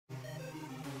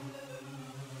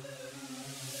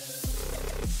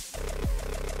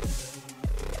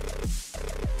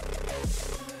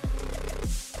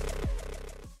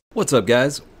What's up,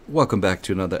 guys? Welcome back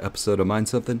to another episode of Mind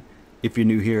Something. If you're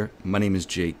new here, my name is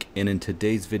Jake, and in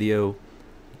today's video,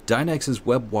 Dynex's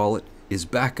web wallet is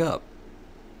back up.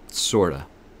 Sorta.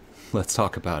 Let's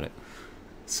talk about it.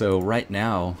 So right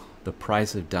now, the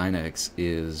price of Dynex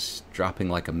is dropping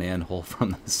like a manhole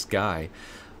from the sky.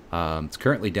 It's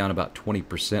currently down about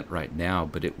 20% right now,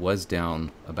 but it was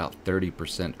down about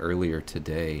 30% earlier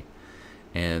today.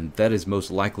 And that is most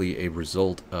likely a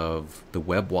result of the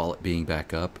web wallet being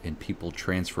back up and people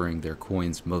transferring their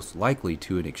coins most likely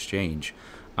to an exchange,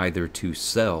 either to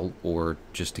sell or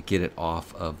just to get it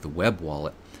off of the web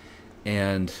wallet.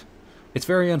 And it's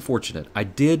very unfortunate. I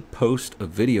did post a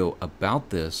video about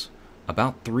this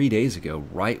about 3 days ago,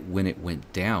 right when it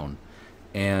went down.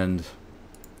 And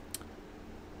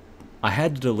I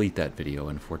had to delete that video,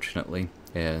 unfortunately.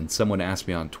 And someone asked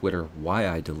me on Twitter why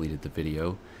I deleted the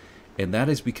video. And that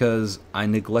is because I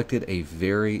neglected a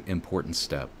very important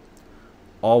step.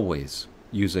 Always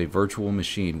use a virtual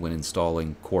machine when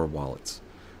installing core wallets.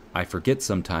 I forget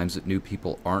sometimes that new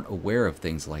people aren't aware of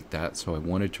things like that, so I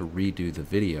wanted to redo the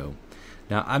video.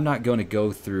 Now, I'm not going to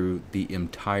go through the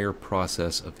entire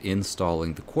process of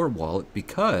installing the core wallet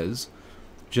because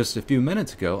just a few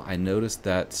minutes ago I noticed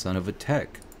that Son of a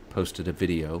Tech posted a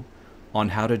video on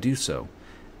how to do so.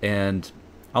 And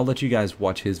I'll let you guys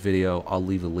watch his video. I'll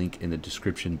leave a link in the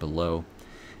description below.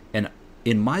 And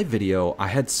in my video, I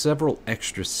had several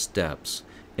extra steps.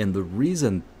 And the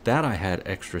reason that I had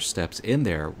extra steps in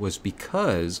there was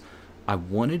because I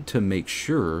wanted to make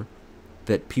sure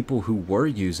that people who were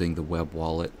using the web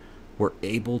wallet were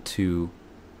able to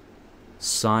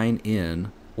sign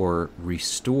in or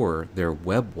restore their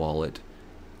web wallet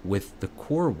with the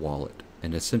core wallet.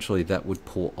 And essentially that would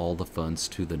pull all the funds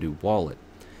to the new wallet.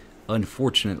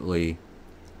 Unfortunately,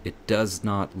 it does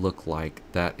not look like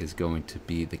that is going to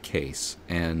be the case,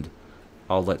 and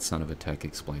I'll let Son of a Tech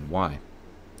explain why.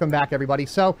 Welcome back, everybody.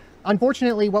 So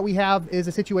unfortunately, what we have is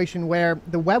a situation where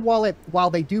the web wallet, while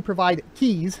they do provide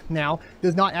keys now,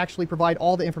 does not actually provide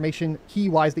all the information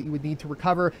key-wise that you would need to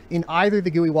recover in either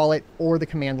the GUI wallet or the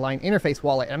command line interface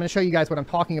wallet. And I'm going to show you guys what I'm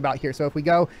talking about here. So if we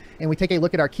go and we take a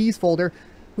look at our keys folder,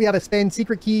 we have a spend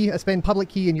secret key, a spend public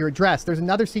key, and your address. There's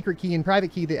another secret key and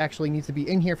private key that actually needs to be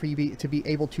in here for you to be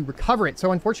able to recover it.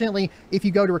 So unfortunately, if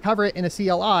you go to recover it in a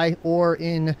CLI or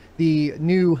in the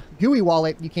new GUI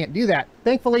wallet, you can't do that.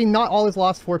 Thankfully, not all is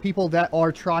lost for people that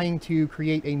are trying to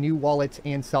create a new wallet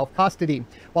and self-custody.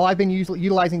 While I've been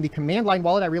utilizing the command line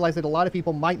wallet, I realize that a lot of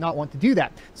people might not want to do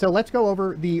that. So let's go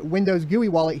over the Windows GUI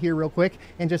wallet here real quick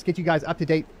and just get you guys up to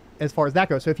date as far as that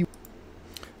goes.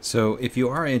 So if you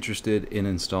are interested in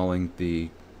installing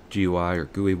the GUI or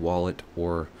GUI wallet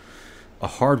or a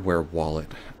hardware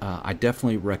wallet, I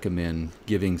definitely recommend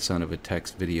giving Son of a Tech's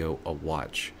video a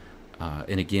watch.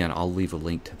 And again, I'll leave a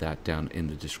link to that down in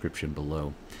the description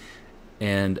below.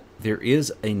 And there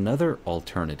is another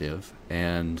alternative,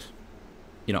 and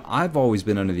you know, I've always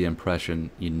been under the impression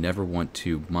you never want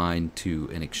to mine to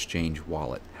an exchange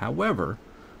wallet. However,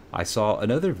 I saw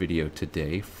another video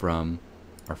today from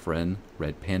our friend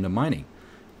Red Panda Mining,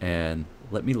 and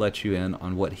let me let you in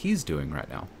on what he's doing right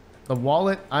now. The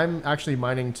wallet, I'm actually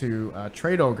mining to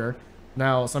Tradeogre.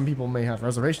 Now, some people may have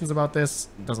reservations about this.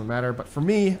 It doesn't matter, but for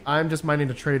me, I'm just mining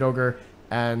to Tradeogre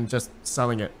and just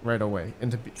selling it right away,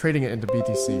 trading it into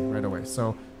BTC right away.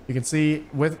 So you can see,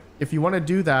 if you want to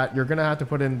do that, you're gonna have to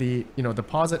put in the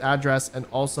deposit address and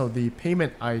also the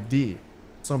payment ID.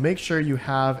 So make sure you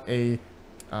have a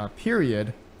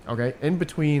period, okay, in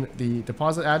between the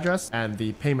deposit address and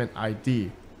the payment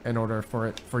ID in order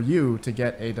for you to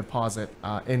get a deposit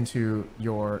into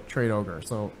your Tradeogre.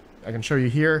 So I can show you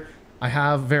here. I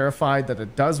have verified that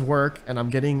it does work, and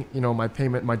I'm getting my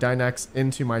payment, my Dynex,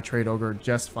 into my Tradeogre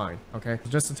just fine. Okay, so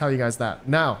just to tell you guys that.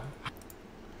 Now,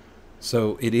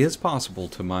 so it is possible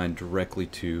to mine directly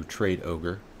to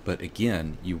Tradeogre, but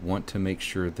again, you want to make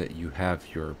sure that you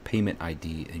have your payment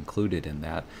ID included in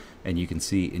that. And you can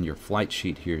see in your flight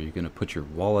sheet here, you're going to put your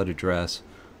wallet address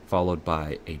followed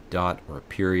by a dot or a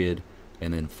period,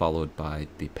 and then followed by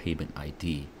the payment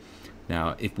ID.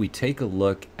 Now, if we take a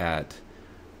look at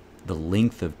the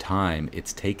length of time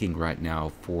it's taking right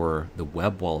now for the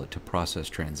web wallet to process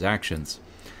transactions,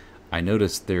 I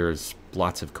noticed there's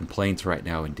lots of complaints right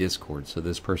now in Discord. So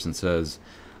this person says,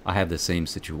 I have the same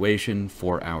situation,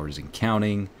 4 hours and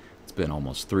counting. It's been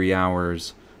almost 3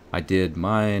 hours. I did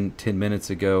mine 10 minutes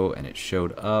ago and it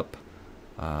showed up.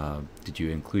 Did you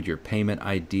include your payment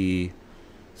ID?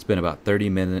 It's been about 30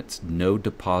 minutes, no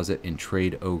deposit in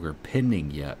Tradeogre pending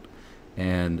yet.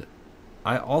 And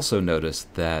I also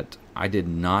noticed that I did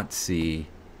not see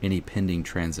any pending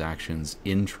transactions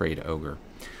in Tradeogre.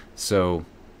 So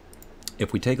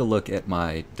if we take a look at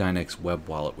my Dynex web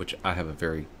wallet, which I have a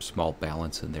very small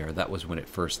balance in there, that was when it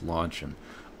first launched, and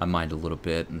I mined a little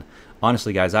bit. And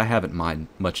honestly, guys, I haven't mined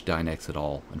much Dynex at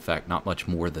all. In fact, not much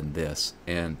more than this,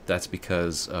 and that's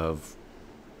because of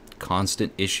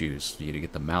constant issues. You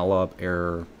get the malloc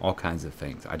error, all kinds of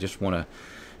things. I just want to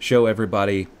show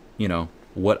everybody, you know,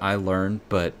 what I learned,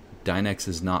 but Dynex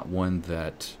is not one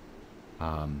that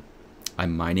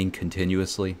I'm mining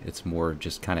continuously. It's more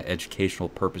just kind of educational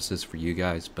purposes for you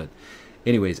guys. But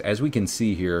anyways, as we can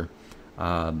see here,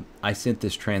 I sent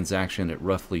this transaction at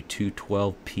roughly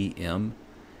 2:12 p.m.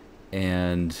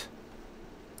 and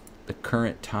the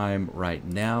current time right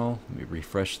now, let me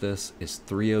refresh this, is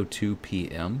 3:02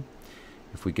 p.m.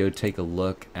 If we go take a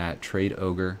look at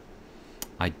Tradeogre,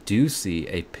 I do see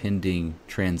a pending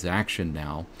transaction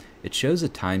now. It shows a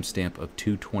timestamp of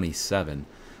 2:27.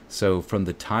 So from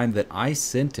the time that I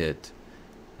sent it,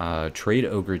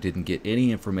 Tradeogre didn't get any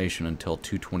information until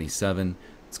 2:27.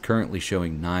 It's currently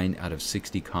showing 9 out of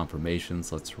 60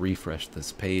 confirmations. Let's refresh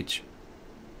this page.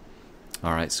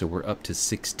 All right, so we're up to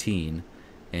 16,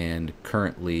 and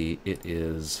currently it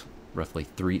is roughly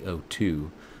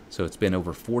 3:02. So it's been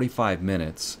over 45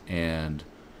 minutes, and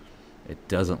it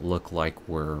doesn't look like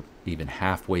we're even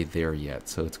halfway there yet.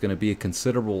 So it's going to be a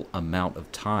considerable amount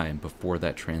of time before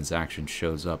that transaction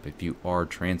shows up if you are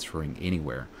transferring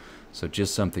anywhere. So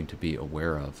just something to be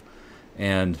aware of.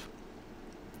 And,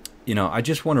 you know, I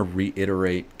just want to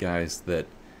reiterate, guys, that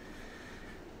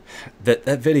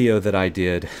video that I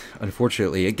did,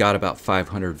 unfortunately, it got about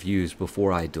 500 views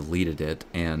before I deleted it.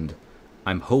 And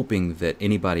I'm hoping that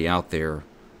anybody out there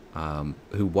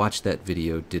who watched that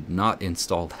video did not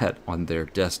install that on their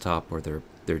desktop or their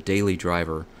daily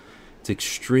driver. It's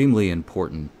extremely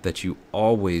important that you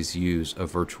always use a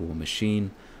virtual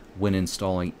machine when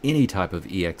installing any type of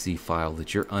exe file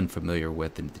that you're unfamiliar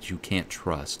with and that you can't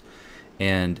trust.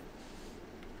 And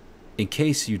in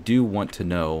case you do want to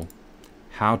know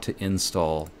how to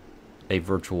install a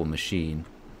virtual machine,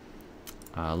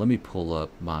 let me pull up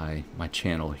my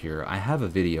channel here. I have a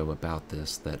video about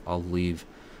this that I'll leave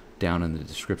down in the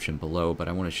description below, but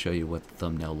I want to show you what the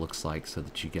thumbnail looks like so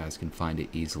that you guys can find it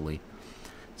easily.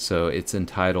 So it's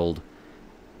entitled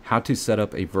How to Set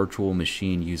Up a Virtual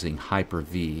Machine Using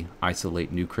Hyper-V,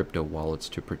 Isolate New Crypto Wallets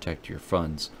to Protect Your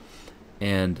Funds.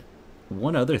 And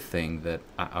one other thing that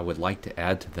I would like to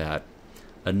add to that,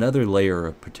 another layer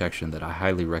of protection that I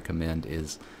highly recommend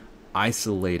is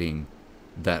isolating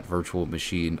that virtual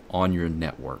machine on your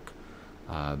network.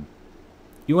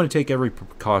 You want to take every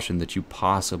precaution that you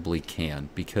possibly can,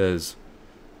 because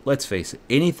let's face it,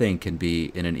 anything can be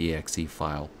in an exe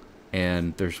file,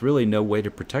 and there's really no way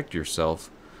to protect yourself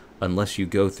unless you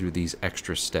go through these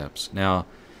extra steps. Now,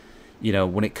 you know,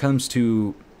 when it comes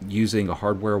to using a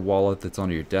hardware wallet that's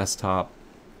on your desktop,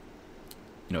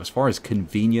 you know, as far as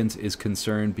convenience is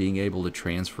concerned, being able to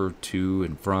transfer to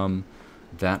and from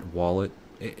that wallet,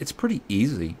 it's pretty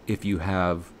easy if you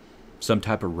have some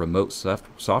type of remote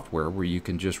software where you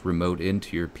can just remote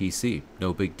into your PC.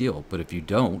 No big deal. But if you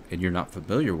don't, and you're not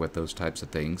familiar with those types of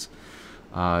things,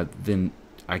 then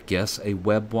I guess a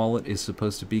web wallet is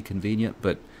supposed to be convenient,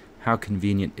 but how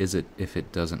convenient is it if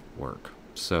it doesn't work?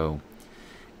 So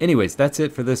anyways, that's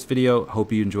it for this video.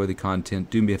 Hope you enjoy the content.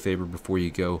 Do me a favor before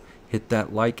you go, hit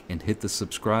that like and hit the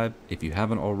subscribe if you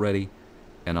haven't already,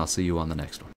 and I'll see you on the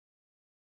next one.